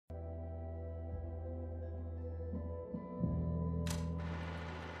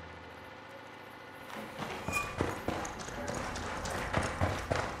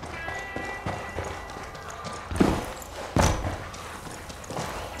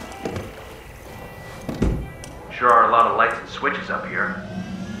Sure are a lot of lights and switches up here.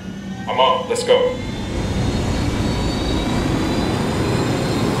 I'm on. Let's go.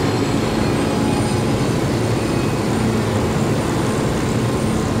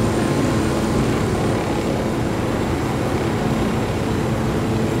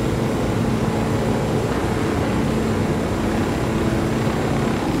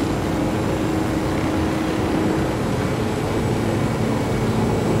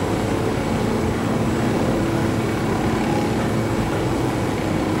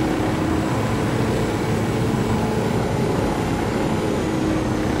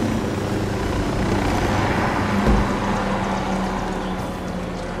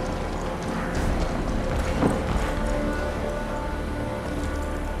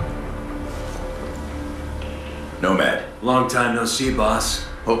 Nomad. Long time no see, boss.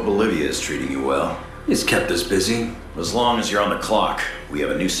 Hope Bolivia is treating you well. He's kept us busy. As long as you're on the clock, we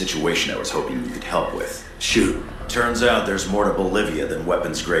have a new situation I was hoping you could help with. Shoot. Turns out there's more to Bolivia than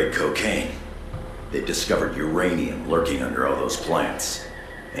weapons-grade cocaine. They've discovered uranium lurking under all those plants.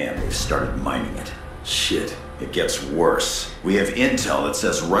 And they've started mining it. Shit. It gets worse. We have intel that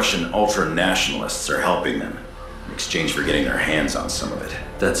says Russian ultra-nationalists are helping them, in exchange for getting their hands on some of it.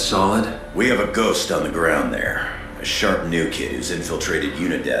 That's solid? We have a ghost on the ground there. A sharp new kid who's infiltrated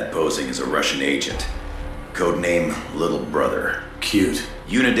Unidad posing as a Russian agent. Codename Little Brother. Cute.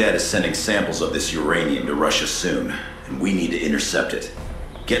 Unidad is sending samples of this uranium to Russia soon, and we need to intercept it.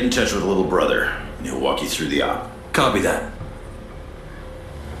 Get in touch with Little Brother, and he'll walk you through the op. Copy that.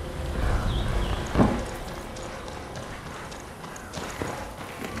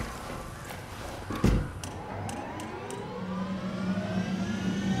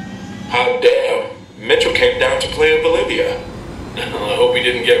 Hot damn. Mitchell came down to play in Bolivia. I hope he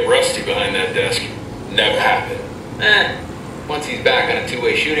didn't get rusty behind that desk. Never happened. Once he's back on a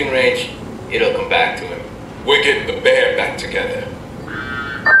two-way shooting range, it'll come back to him. We're getting the band back together.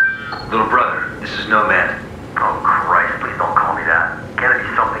 Little brother, this is Nomad. Oh Christ, please don't call me that. Can it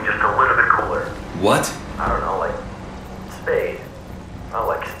be something just a little bit cooler? What? I don't know, like Spade. I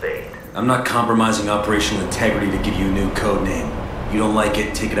like Spade. I'm not compromising operational integrity to give you a new code name. You don't like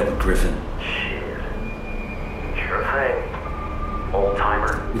it, take it up with Griffin. Shit. Sure thing. Old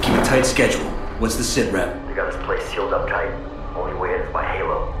timer. We keep a tight schedule. What's the sit rep? They got this place sealed up tight. Only way in is by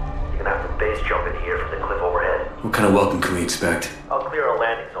Halo. You're gonna have to base jump in here from the cliff overhead. What kind of welcome can we expect? I'll clear a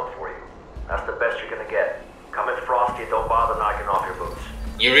landing zone for you. That's the best you're gonna get. Come in frosty and don't bother knocking off your boots.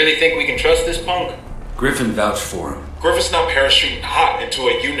 You really think we can trust this punk? Griffin vouched for him. Griffin's not parachuting hot into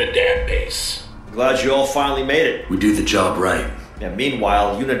a Unidad base. Glad you all finally made it. We do the job right. Yeah,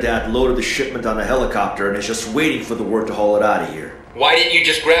 meanwhile, Unidad loaded the shipment on a helicopter and is just waiting for the word to haul it out of here. Why didn't you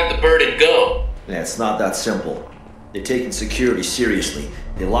just grab the bird and go? Yeah, it's not that simple. They're taking security seriously.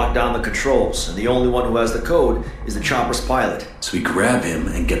 They lock down the controls, and the only one who has the code is the chopper's pilot. So we grab him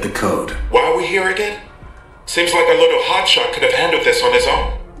and get the code. Why are we here again? Seems like our little hotshot could have handled this on his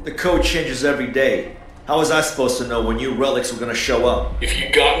own. The code changes every day. How was I supposed to know when new relics were gonna show up? If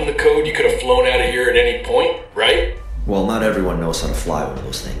you'd gotten the code, you could have flown out of here at any point, right? Well, not everyone knows how to fly one of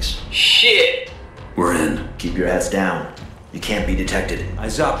those things. Shit! We're in. Keep your heads down. You can't be detected.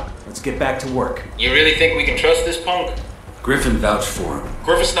 Eyes up. Let's get back to work. You really think we can trust this punk? Griffin vouched for him.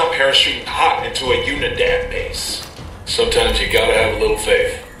 Griffin's not parachuting hot into a Unidad base. Sometimes you gotta have a little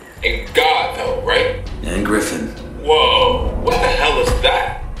faith. In God, though, right? And Griffin. Whoa, what the hell is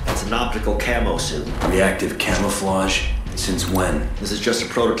that? It's an optical camo suit. Reactive camouflage? Since when? This is just a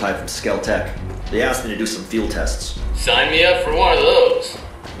prototype from Skeltech. They asked me to do some field tests. Sign me up for one of those.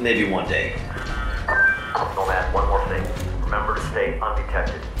 Maybe one day. Nomad, one more thing. Remember to stay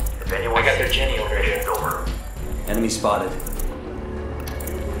undetected. If anyone I got their sees Jenny you, over here. mission's over. Enemy spotted.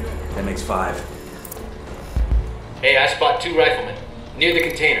 That makes 5. Hey, I spot 2 riflemen. Near the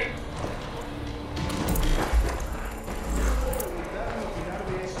container.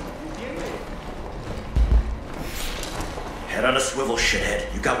 Head on a swivel,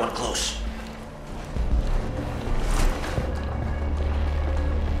 shithead. You got one close.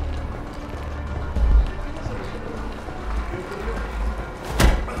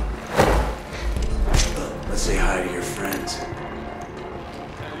 Let's say hi to your friends.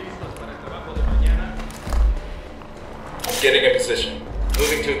 I'm getting a position.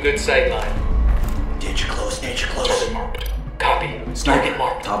 Moving to a good sight line. Danger close, danger close. Target marked. Copy. Sniper, Target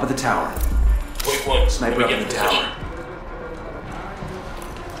marked. top of the tower. Point 1. Sniper Let up me in get the position. tower.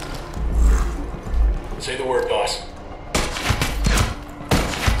 Say the word, boss.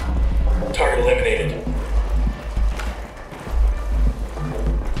 Target eliminated.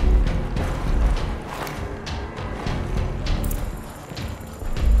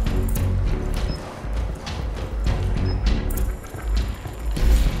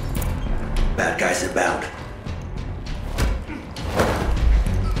 that guy's about.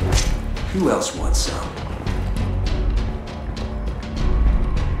 Who else wants some?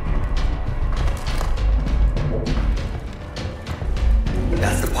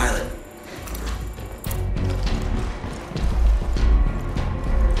 That's the pilot.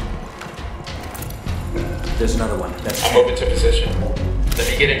 There's another one. That's I'm open to position. Let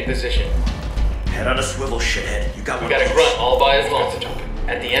me get in position. Head on a swivel, shithead. You got We one. got a close. grunt all by his lonesome.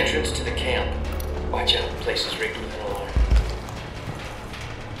 At the entrance to the camp. Watch out, the place is rigged with an alarm.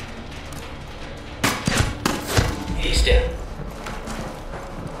 He's down.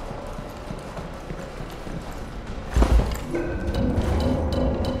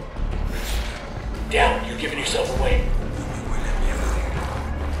 Down, you're giving yourself away.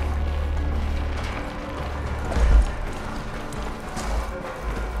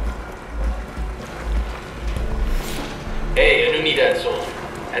 Hey, a new Unidad soldier.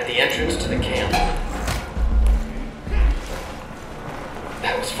 At the entrance to the camp.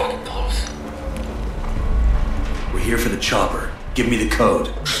 That was fucking close. We're here for the chopper. Give me the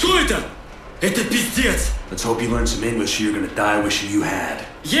code. Что это? Это пиздец! Let's hope you learn some English or you're gonna die wishing you had.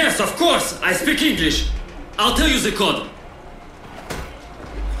 Yes, of course! I speak English! I'll tell you the code.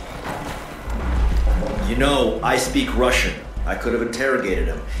 You know, I speak Russian. I could have interrogated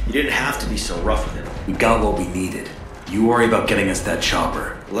him. You didn't have to be so rough with him. We got what we needed. You worry about getting us that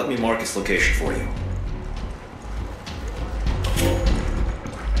chopper. Let me mark its location for you.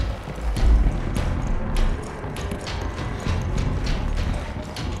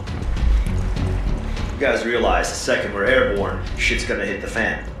 You guys realize the second we're airborne, shit's gonna hit the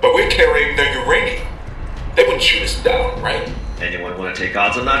fan. But we're carrying the uranium. They wouldn't shoot us down, right? Anyone want to take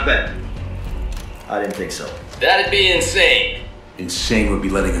odds on that bet? I didn't think so. That'd be insane. Insane would be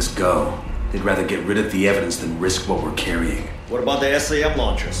letting us go. They'd rather get rid of the evidence than risk what we're carrying. What about the SAM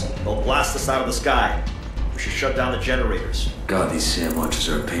launchers? They'll blast us out of the sky. We should shut down the generators. God, these SAM launchers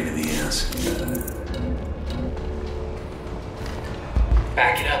are a pain in the ass.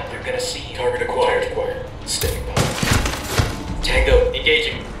 Back it up, they're gonna see. Target acquired. Standing by. Tango,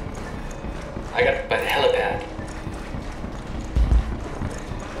 engaging. I got it by the helipad.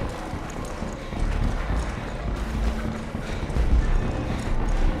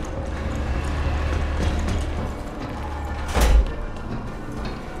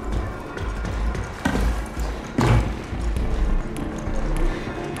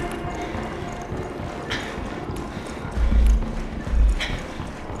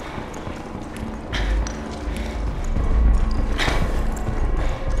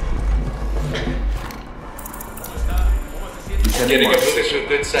 Getting a position,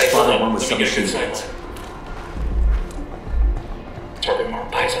 good sight. Spotted one with Let me get a good some sight. Target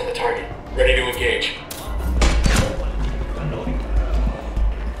mark. Eyes on the target. Ready to engage.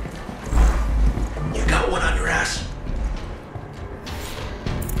 You got one on your ass.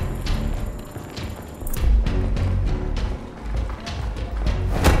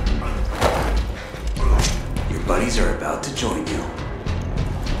 Your buddies are about to join you.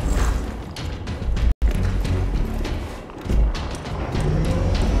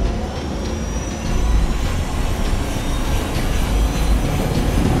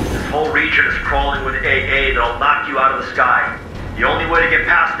 Region is crawling with AA that'll knock you out of the sky. The only way to get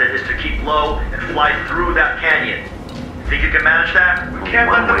past it is to keep low and fly through that canyon. Think you can manage that? We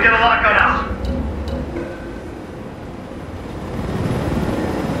can't let them get a lock on us.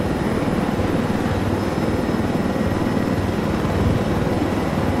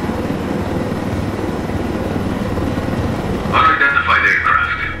 Unidentified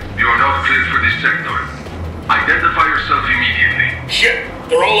aircraft. You are not cleared for this sector. Identify yourself immediately. Shit!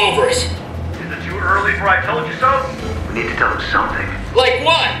 They're all over us. Is it too early for I told you so? We need to tell them something. Like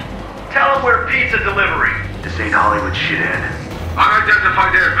what? Tell them we're pizza delivery. This ain't Hollywood shithead.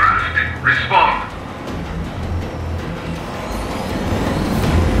 Unidentified aircraft. Respond.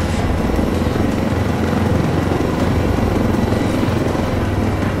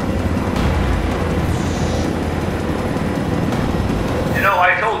 You know,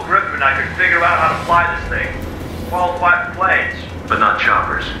 I told Griffin I could figure out how to fly this thing. Qualified planes. But not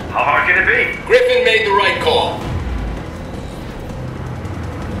choppers. How hard can it be? Griffin made the right call.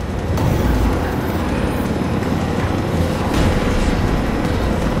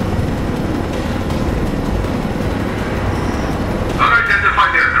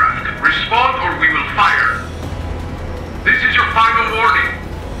 Unidentified aircraft. Respond or we will fire. This is your final warning.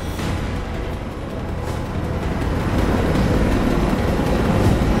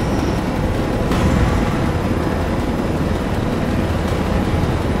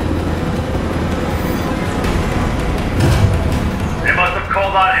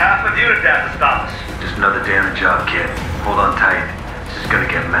 Unidad to stop us. Just another day on the job, kid. Hold on tight. This is gonna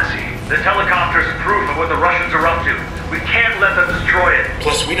get messy. This helicopter's proof of what the Russians are up to. We can't let them destroy it.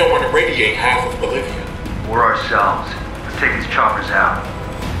 Plus, we don't want to radiate half of Bolivia. We're ourselves. Let's take these choppers out.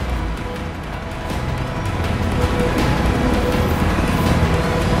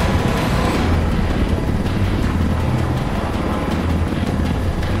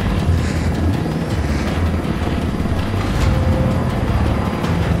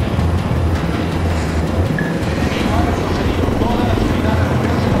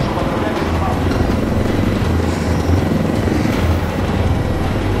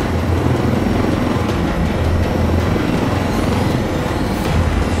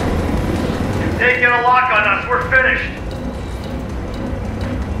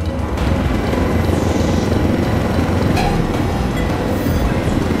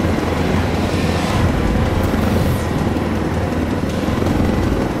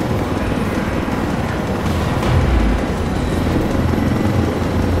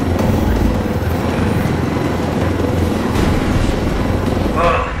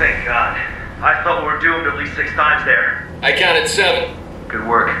 I counted 7. Good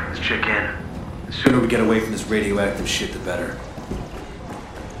work. Let's check in. The sooner we get away from this radioactive shit, the better.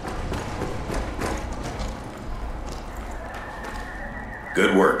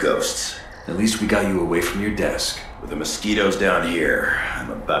 Good work, Ghosts. At least we got you away from your desk. With the mosquitoes down here, I'm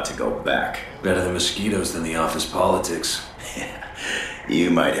about to go back. Better the mosquitoes than the office politics.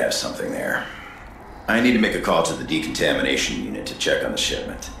 You might have something there. I need to make a call to the decontamination unit to check on the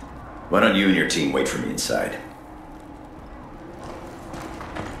shipment. Why don't you and your team wait for me inside?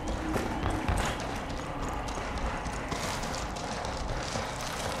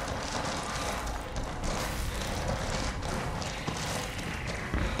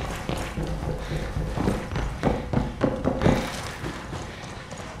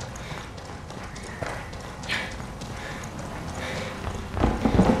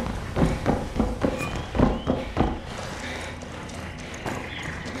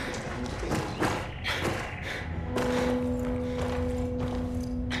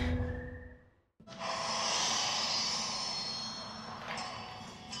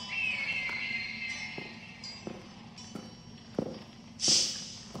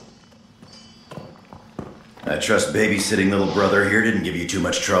 I trust babysitting little brother here didn't give you too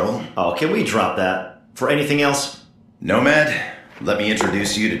much trouble. Oh, can we drop that? For anything else? Nomad, let me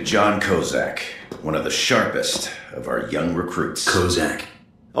introduce you to John Kozak, one of the sharpest of our young recruits. Kozak.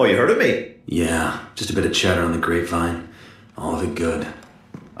 Oh, you heard of me? Yeah, just a bit of chatter on the grapevine. All of it good.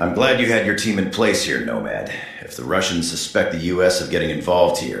 I'm glad you had your team in place here, Nomad. If the Russians suspect the US of getting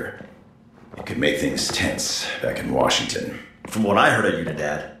involved here, it could make things tense back in Washington. From what I heard of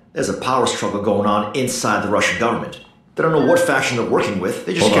Unidad, there's a power struggle going on inside the Russian government. They don't know what faction they're working with.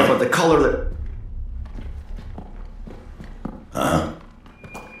 They just care about the color that... Uh-huh.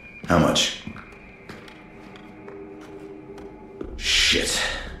 How much? Shit.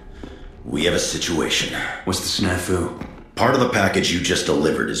 We have a situation. What's the snafu? Part of the package you just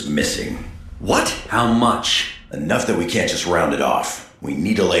delivered is missing. What? How much? Enough that we can't just round it off. We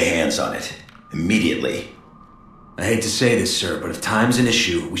need to lay hands on it. Immediately. I hate to say this, sir, but if time's an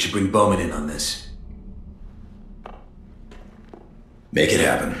issue, we should bring Bowman in on this. Make it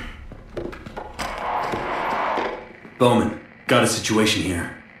happen. Bowman, got a situation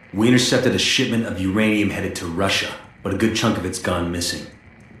here. We intercepted a shipment of uranium headed to Russia, but a good chunk of it's gone missing.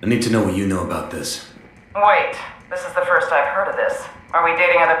 I need to know what you know about this. Wait, this is the first I've heard of this. Are we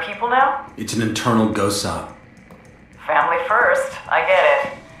dating other people now? It's an internal GOSOP. Family first, I get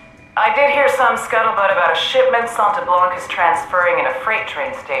it. I did hear some scuttlebutt about a shipment Santa Blanca's transferring in a freight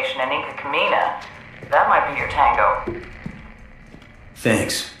train station in Inca Camina. That might be your tango.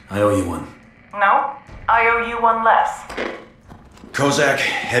 Thanks. I owe you one. No, I owe you one less. Kozak,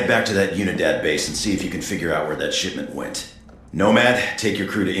 head back to that Unidad base and see if you can figure out where that shipment went. Nomad, take your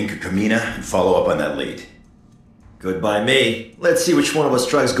crew to Inca Camina and follow up on that lead. Good by me. Let's see which one of us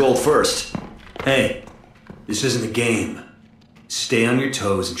strikes gold first. Hey, this isn't a game. Stay on your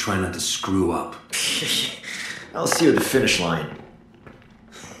toes and try not to screw up. I'll see you at the finish line.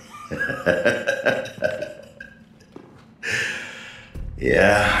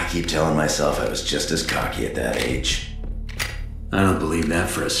 Yeah, I keep telling myself I was just as cocky at that age. I don't believe that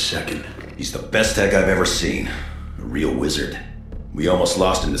for a second. He's the best tech I've ever seen. A real wizard. We almost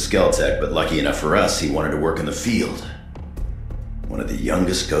lost him to Skeltech, but lucky enough for us, he wanted to work in the field. One of the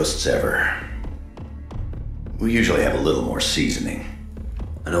youngest ghosts ever. We usually have a little more seasoning.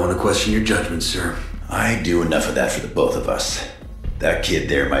 I don't want to question your judgment, sir. I do enough of that for the both of us. That kid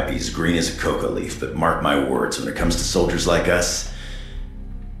there might be as green as a cocoa leaf, but mark my words, when it comes to soldiers like us,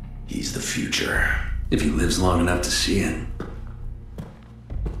 He's the future. If he lives long enough to see it.